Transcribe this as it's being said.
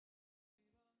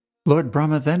Lord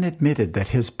Brahma then admitted that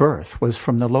his birth was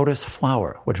from the lotus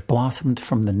flower which blossomed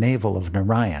from the navel of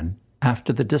Narayan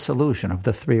after the dissolution of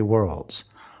the three worlds,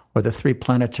 or the three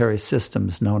planetary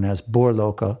systems known as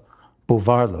Burloka,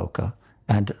 Bhuvarloka,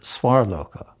 and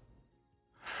Svarloka.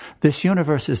 This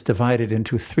universe is divided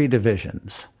into three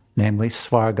divisions, namely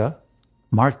Svarga,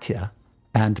 Martya,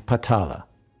 and Patala.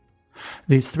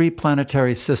 These three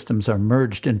planetary systems are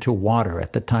merged into water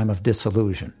at the time of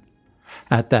dissolution.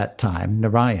 At that time,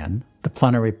 Narayan, the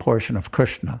plenary portion of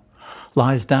Krishna,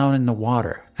 lies down in the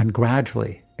water, and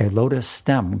gradually a lotus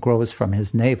stem grows from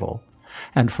his navel,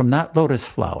 and from that lotus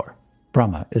flower,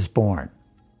 Brahma is born.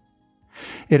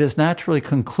 It is naturally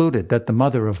concluded that the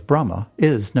mother of Brahma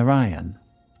is Narayan.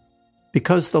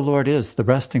 Because the Lord is the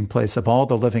resting place of all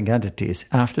the living entities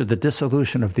after the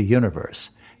dissolution of the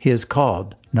universe, he is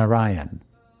called Narayan.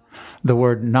 The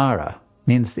word Nara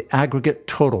means the aggregate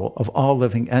total of all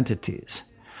living entities,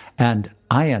 and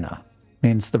Ayana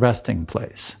means the resting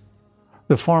place.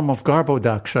 The form of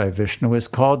Garbhodakshaya Vishnu is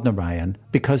called Narayan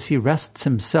because he rests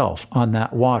himself on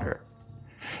that water.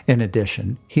 In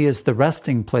addition, he is the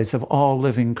resting place of all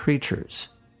living creatures.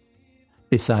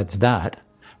 Besides that,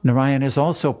 Narayan is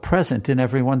also present in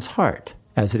everyone's heart,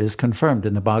 as it is confirmed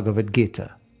in the Bhagavad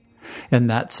Gita. In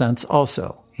that sense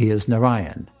also, he is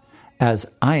Narayan, as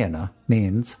Ayana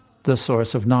means the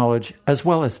source of knowledge as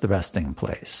well as the resting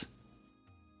place.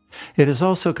 It is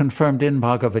also confirmed in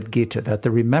Bhagavad Gita that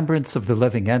the remembrance of the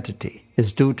living entity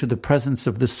is due to the presence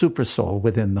of the Supersoul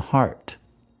within the heart.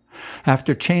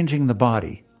 After changing the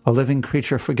body, a living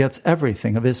creature forgets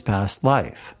everything of his past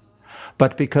life.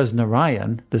 But because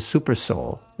Narayan, the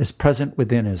Supersoul, is present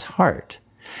within his heart,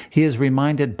 he is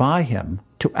reminded by him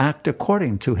to act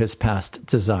according to his past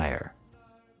desire.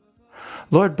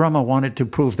 Lord Brahma wanted to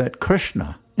prove that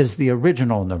Krishna is the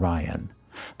original Narayan,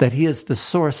 that he is the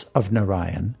source of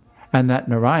Narayan, and that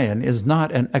Narayan is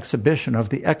not an exhibition of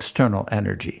the external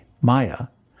energy, Maya,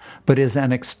 but is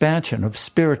an expansion of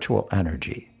spiritual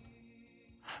energy.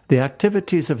 The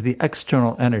activities of the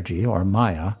external energy, or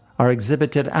Maya, are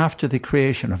exhibited after the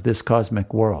creation of this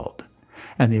cosmic world,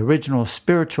 and the original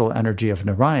spiritual energy of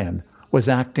Narayan was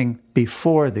acting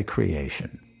before the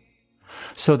creation.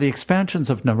 So the expansions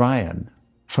of Narayan,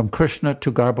 from Krishna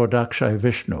to Garbhodakshaya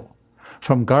Vishnu,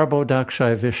 from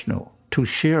Garbhodakshaya Vishnu to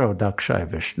Kshirodakshaya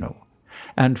Vishnu,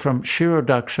 and from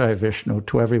Kshirodakshaya Vishnu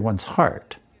to everyone's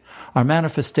heart, are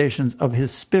manifestations of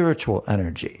his spiritual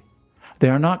energy. They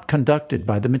are not conducted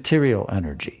by the material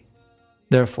energy.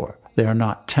 Therefore, they are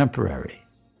not temporary.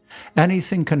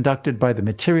 Anything conducted by the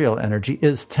material energy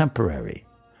is temporary,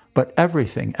 but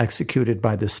everything executed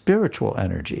by the spiritual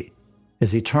energy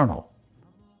is eternal.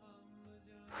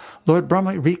 Lord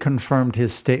Brahma reconfirmed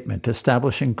his statement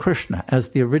establishing Krishna as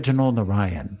the original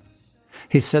Narayan.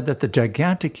 He said that the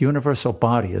gigantic universal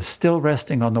body is still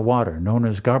resting on the water known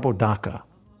as Garbhodaka.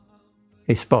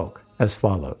 He spoke as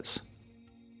follows.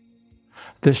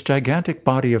 This gigantic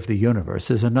body of the universe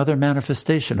is another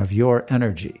manifestation of your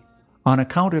energy. On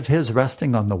account of his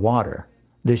resting on the water,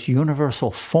 this universal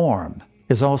form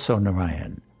is also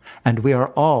Narayan, and we are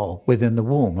all within the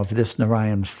womb of this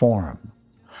Narayan form.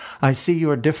 I see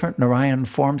your different Narayan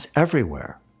forms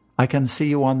everywhere. I can see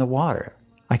you on the water.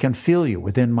 I can feel you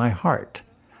within my heart.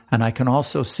 And I can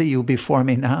also see you before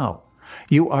me now.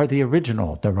 You are the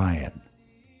original Narayan.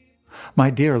 My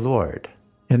dear Lord,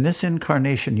 in this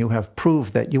incarnation you have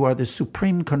proved that you are the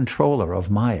supreme controller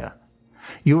of Maya.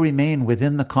 You remain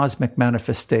within the cosmic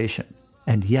manifestation,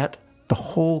 and yet the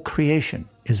whole creation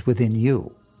is within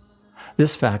you.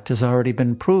 This fact has already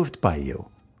been proved by you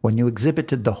when you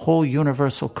exhibited the whole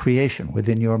universal creation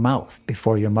within your mouth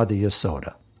before your mother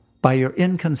Yasoda. By your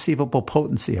inconceivable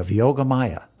potency of Yoga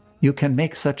Maya, you can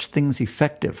make such things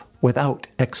effective without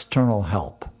external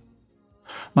help.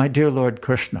 My dear Lord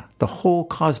Krishna, the whole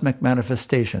cosmic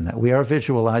manifestation that we are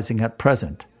visualizing at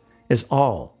present is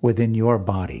all within your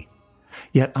body.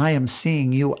 Yet I am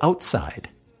seeing you outside,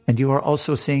 and you are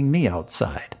also seeing me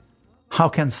outside. How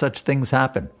can such things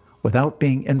happen without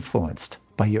being influenced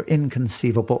by your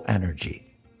inconceivable energy?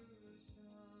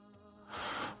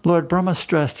 Lord Brahma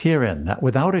stressed herein that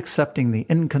without accepting the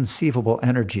inconceivable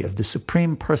energy of the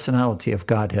Supreme Personality of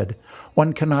Godhead,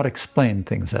 one cannot explain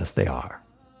things as they are.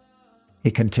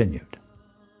 He continued,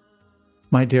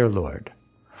 My dear Lord,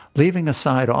 leaving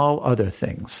aside all other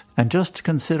things, and just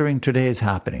considering today's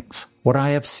happenings, what I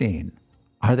have seen,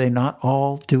 are they not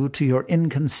all due to your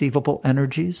inconceivable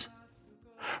energies?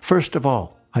 First of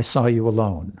all, I saw you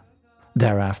alone.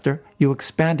 Thereafter, you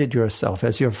expanded yourself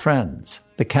as your friends,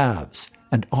 the calves,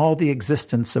 and all the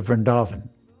existence of Vrindavan.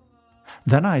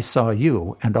 Then I saw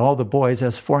you and all the boys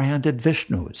as four-handed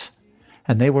Vishnus,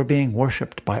 and they were being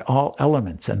worshipped by all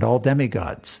elements and all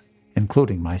demigods,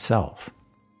 including myself.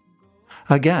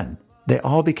 Again, they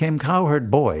all became cowherd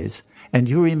boys, and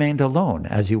you remained alone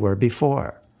as you were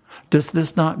before. Does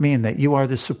this not mean that you are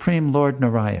the Supreme Lord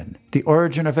Narayan, the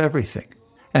origin of everything,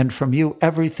 and from you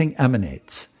everything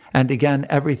emanates, and again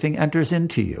everything enters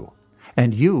into you,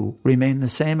 and you remain the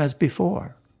same as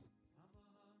before?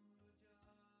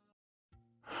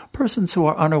 Persons who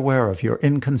are unaware of your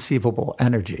inconceivable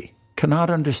energy cannot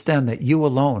understand that you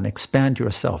alone expand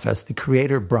yourself as the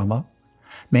Creator Brahma,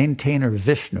 Maintainer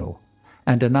Vishnu,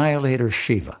 and Annihilator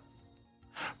Shiva.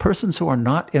 Persons who are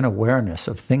not in awareness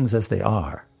of things as they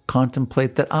are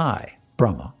contemplate that I,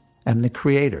 Brahma, am the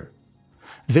Creator.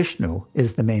 Vishnu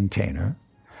is the Maintainer,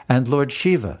 and Lord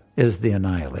Shiva is the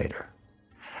Annihilator.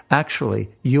 Actually,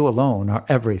 you alone are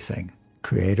everything,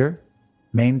 Creator,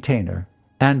 Maintainer,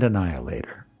 and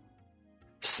Annihilator.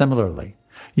 Similarly,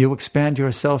 you expand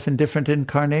yourself in different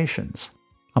incarnations.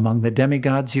 Among the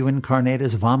demigods, you incarnate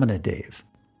as Vamanadev.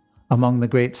 Among the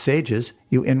great sages,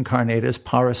 you incarnate as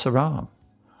Parasaram.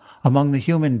 Among the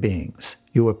human beings,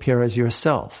 you appear as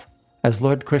yourself, as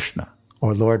Lord Krishna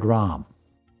or Lord Ram.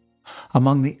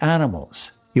 Among the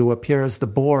animals, you appear as the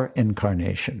boar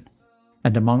incarnation,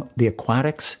 and among the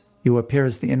aquatics, you appear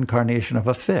as the incarnation of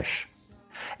a fish.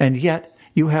 And yet,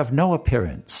 you have no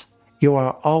appearance. You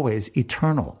are always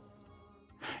eternal.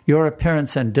 Your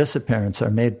appearance and disappearance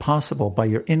are made possible by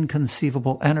your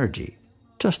inconceivable energy,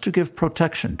 just to give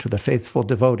protection to the faithful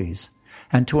devotees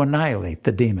and to annihilate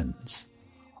the demons.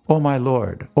 O my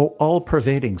Lord, O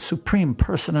all-pervading Supreme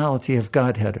Personality of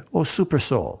Godhead, O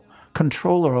Supersoul,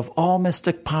 controller of all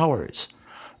mystic powers,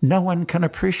 no one can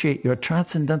appreciate your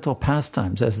transcendental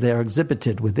pastimes as they are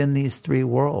exhibited within these three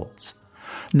worlds.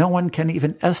 No one can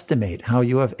even estimate how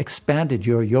you have expanded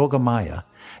your Yoga Maya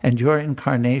and your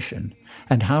incarnation,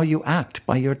 and how you act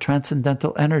by your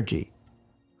transcendental energy.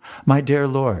 My dear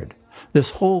Lord,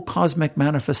 this whole cosmic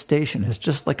manifestation is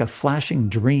just like a flashing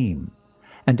dream,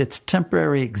 and its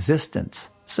temporary existence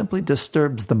simply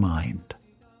disturbs the mind.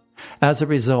 As a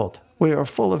result, we are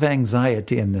full of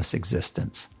anxiety in this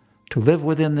existence. To live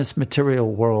within this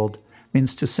material world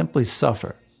means to simply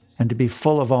suffer and to be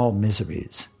full of all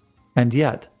miseries. And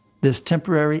yet, this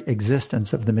temporary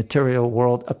existence of the material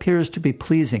world appears to be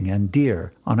pleasing and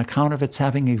dear on account of its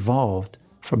having evolved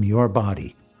from your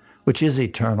body, which is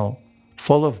eternal,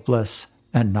 full of bliss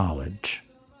and knowledge.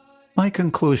 My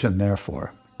conclusion,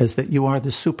 therefore, is that you are the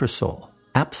Supersoul,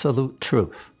 Absolute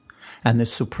Truth, and the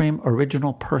Supreme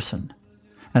Original Person.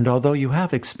 And although you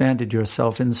have expanded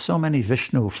yourself in so many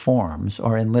Vishnu forms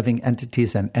or in living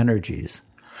entities and energies,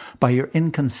 by your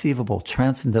inconceivable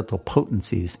transcendental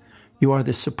potencies, you are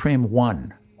the Supreme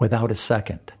One, without a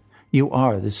second. You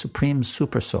are the Supreme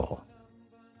Supersoul.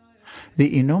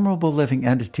 The innumerable living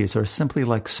entities are simply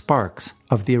like sparks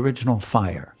of the original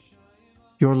fire.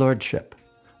 Your Lordship,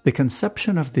 the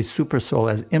conception of the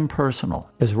Supersoul as impersonal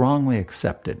is wrongly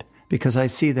accepted because I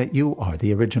see that you are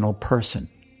the original person.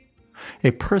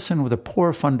 A person with a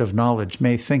poor fund of knowledge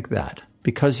may think that,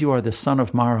 because you are the son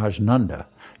of Maharaj Nanda,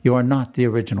 you are not the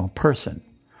original person,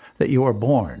 that you are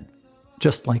born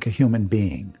just like a human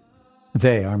being.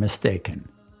 They are mistaken.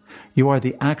 You are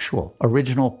the actual,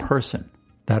 original person.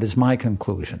 That is my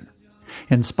conclusion.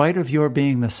 In spite of your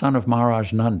being the son of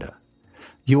Maharaj Nanda,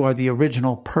 you are the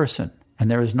original person,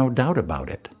 and there is no doubt about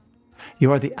it.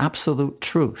 You are the absolute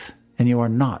truth, and you are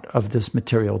not of this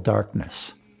material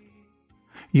darkness.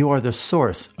 You are the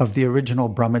source of the original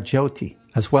Brahmajyoti,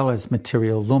 as well as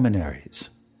material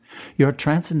luminaries. Your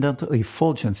transcendental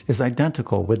effulgence is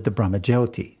identical with the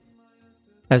Brahmajyoti.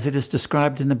 As it is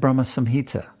described in the Brahma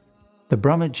Samhita, the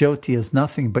Brahmajyoti is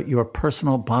nothing but your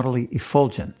personal bodily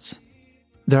effulgence.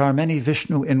 There are many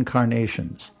Vishnu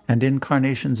incarnations and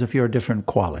incarnations of your different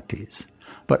qualities,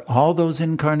 but all those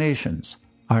incarnations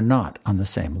are not on the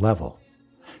same level.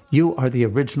 You are the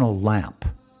original lamp.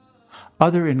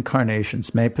 Other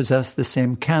incarnations may possess the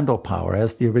same candle power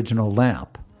as the original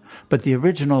lamp, but the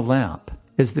original lamp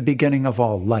is the beginning of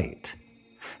all light.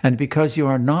 And because you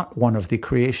are not one of the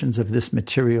creations of this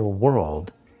material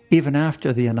world, even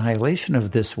after the annihilation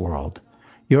of this world,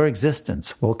 your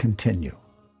existence will continue.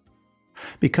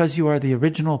 Because you are the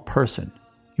original person,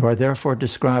 you are therefore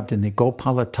described in the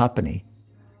Gopala Tapani,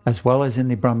 as well as in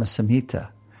the Brahma Samhita,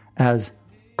 as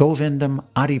Govindam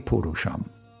Adipurusham.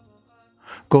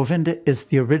 Govinda is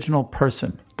the original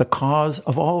person, the cause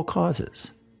of all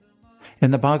causes. In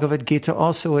the Bhagavad Gita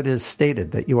also it is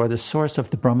stated that you are the source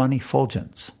of the Brahman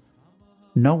effulgence.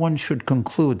 No one should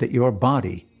conclude that your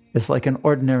body is like an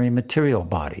ordinary material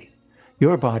body.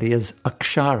 Your body is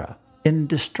akshara,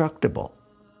 indestructible.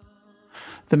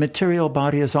 The material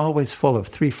body is always full of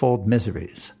threefold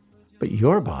miseries, but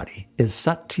your body is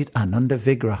Satchit Ananda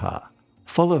Vigraha,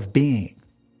 full of being,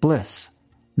 bliss,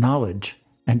 knowledge,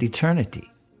 and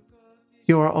eternity.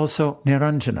 You are also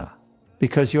Niranjana,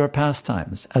 because your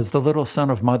pastimes, as the little son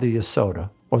of Mother Yasoda,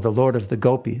 or the Lord of the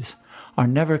Gopis, are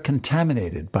never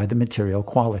contaminated by the material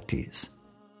qualities.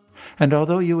 And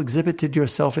although you exhibited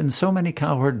yourself in so many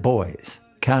cowherd boys,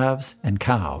 calves, and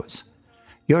cows,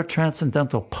 your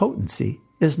transcendental potency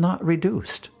is not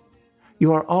reduced.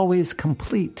 You are always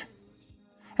complete.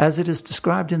 As it is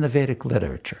described in the Vedic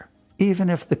literature, even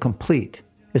if the complete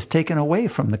is taken away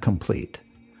from the complete,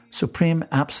 supreme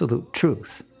absolute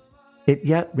truth, it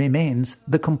yet remains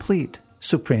the complete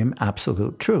supreme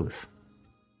absolute truth.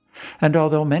 And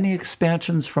although many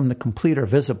expansions from the complete are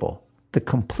visible, the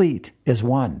complete is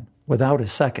one, without a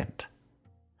second.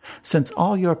 Since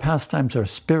all your pastimes are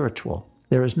spiritual,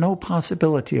 there is no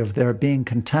possibility of their being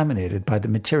contaminated by the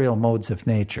material modes of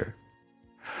nature.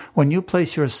 When you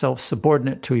place yourself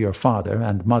subordinate to your father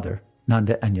and mother,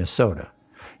 Nanda and Yasoda,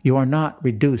 you are not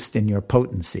reduced in your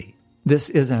potency. This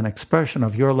is an expression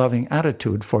of your loving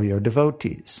attitude for your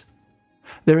devotees.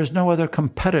 There is no other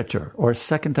competitor or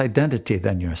second identity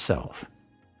than yourself.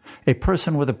 A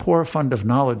person with a poor fund of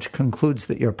knowledge concludes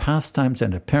that your pastimes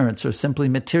and appearance are simply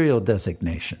material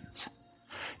designations.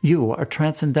 You are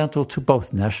transcendental to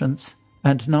both nescience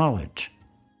and knowledge,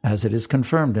 as it is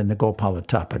confirmed in the Gopala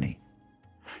Tapani.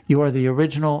 You are the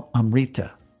original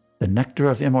Amrita, the nectar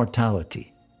of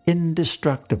immortality,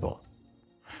 indestructible.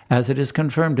 As it is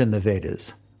confirmed in the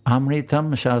Vedas,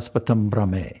 Amritam Shaspatam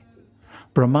Brahme.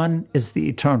 Brahman is the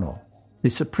eternal, the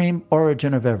supreme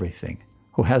origin of everything,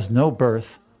 who has no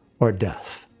birth or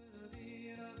death.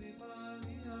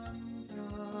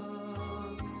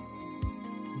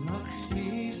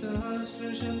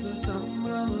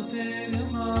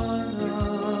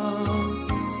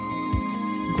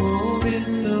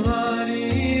 Govinda